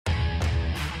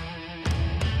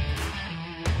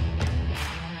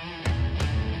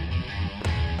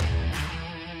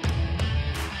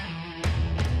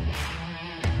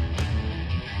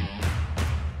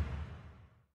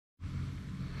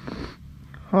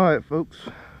Alright folks,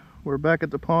 we're back at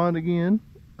the pond again.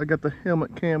 I got the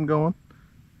helmet cam going.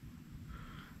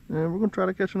 And we're going to try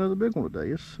to catch another big one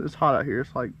today. It's hot out here.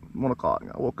 It's like 1 o'clock.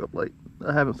 I woke up late.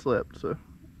 I haven't slept, so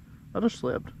I just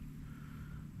slept.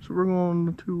 So we're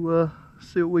going to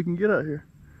see what we can get out here.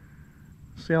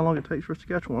 See how long it takes for us to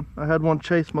catch one. I had one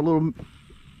chase my little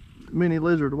mini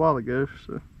lizard a while ago,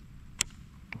 so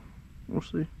we'll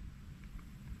see.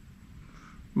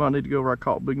 Might need to go where I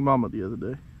caught Big Mama the other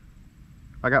day.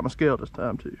 I got my scale this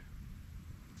time too.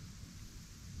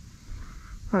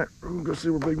 Alright, we're gonna go see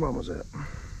where Big Mama's at.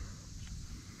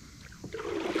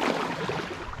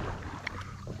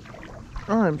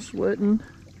 I'm sweating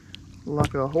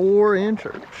like a whore in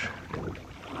church.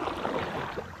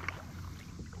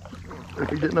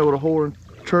 If you didn't know what a whore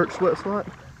in church sweats like,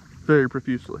 very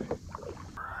profusely.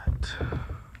 Right.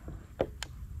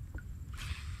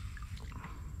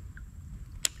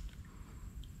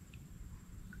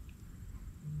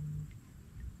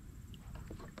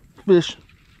 Fish.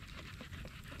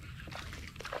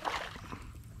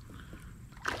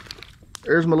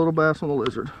 There's my little bass on the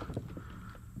lizard.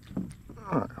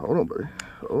 Alright, hold on, buddy.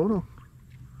 Hold on.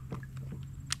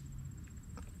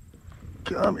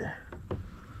 Come here.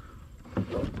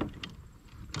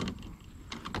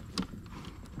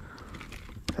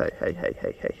 Hey, hey, hey,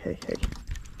 hey, hey, hey, hey.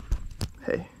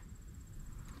 Hey.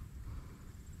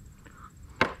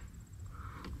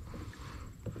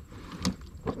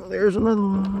 There's another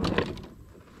one.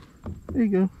 There you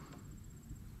go.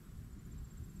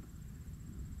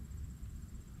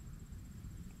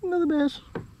 Another bass.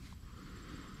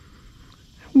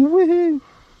 Woohoo!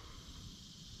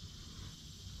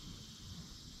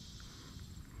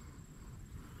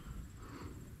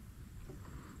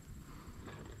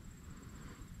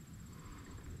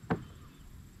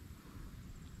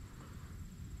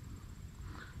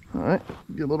 Alright,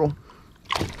 get a little.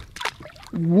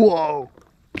 Whoa!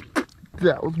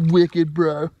 That was wicked,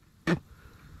 bro.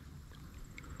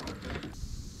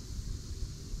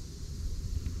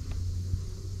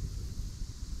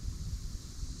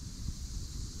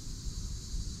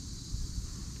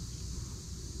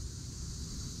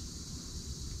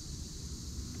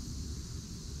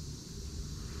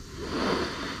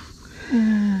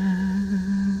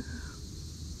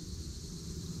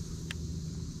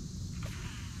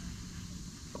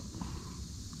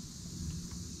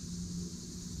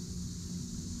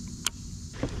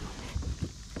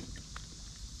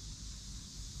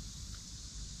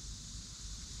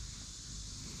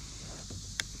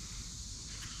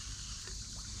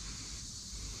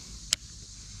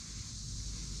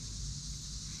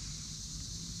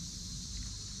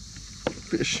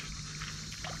 Fish.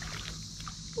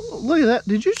 Oh, look at that.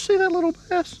 Did you see that little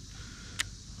bass?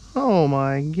 Oh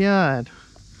my God.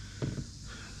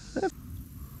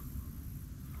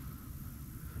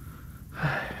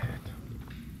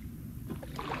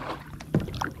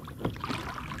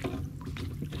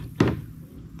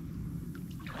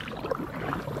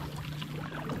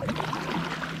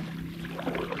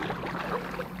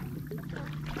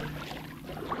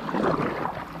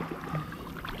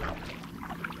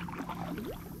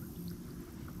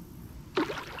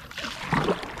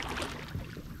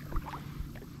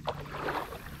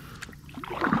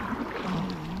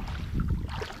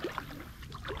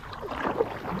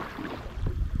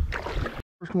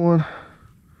 First one,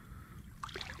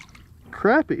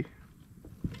 crappie.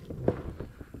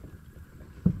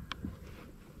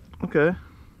 Okay,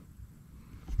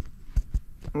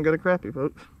 I got a crappie,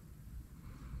 folks.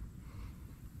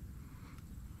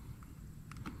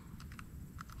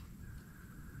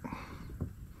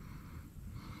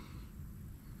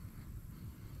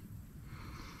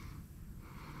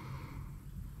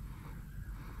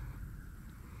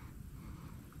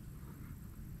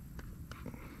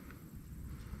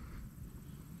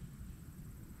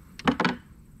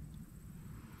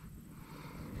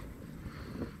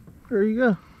 There you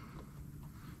go,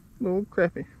 little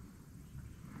crappie.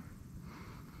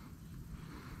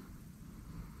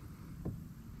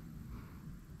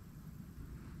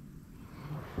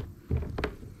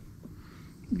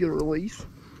 Get a release.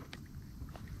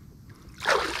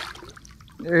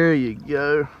 There you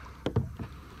go.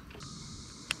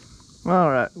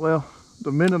 All right, well,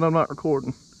 the minute I'm not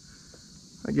recording,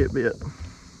 I get bit.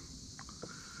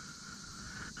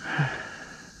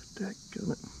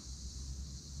 Dadgummit.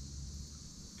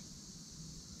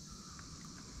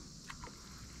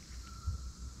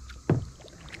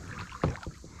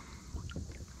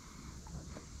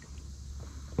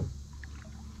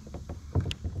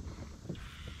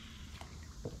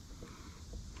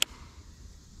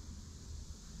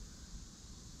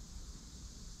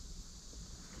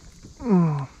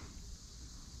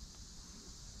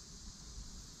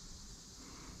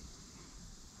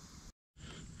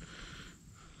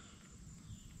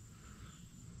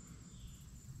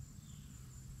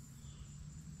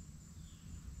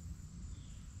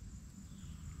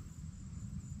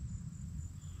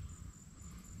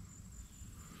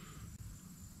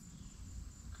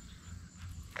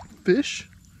 fish.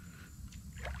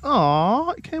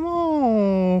 Aw, it came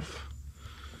off.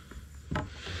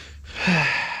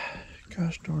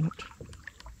 Gosh darn it.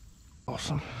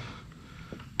 Awesome.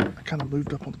 I kind of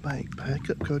moved up on the bank. Back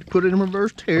up, Cody. Put it in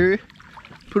reverse, Terry.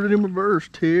 Put it in reverse,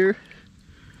 Terry.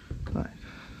 All right.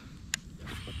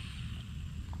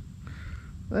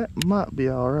 That might be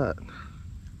all right.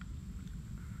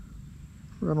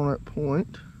 Right on that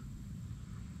point.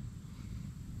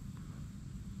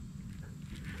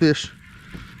 Fish.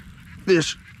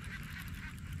 Fish.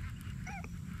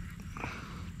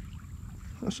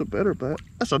 That's a better bat.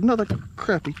 That's another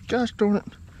crappie. Gosh darn it.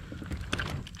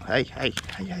 Hey, hey,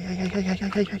 hey, hey, hey, hey, hey, hey,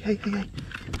 hey, hey, hey, hey, hey.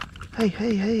 Hey,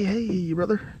 hey, hey, hey,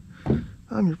 brother.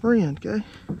 I'm your friend, okay?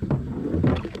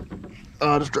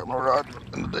 Oh, I just dropped my rod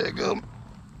in the daggum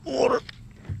water.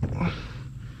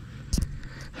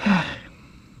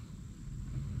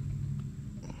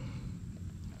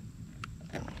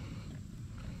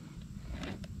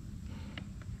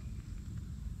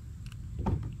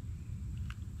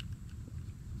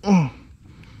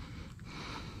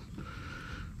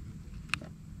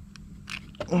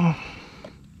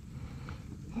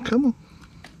 Come on.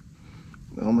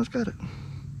 We almost got it.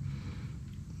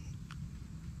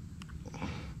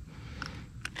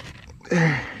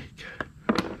 There you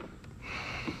go.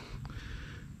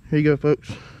 Here you go,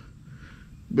 folks.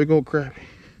 Big old crappie.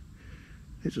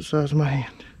 It's the size of my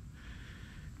hand.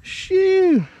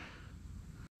 Shoo!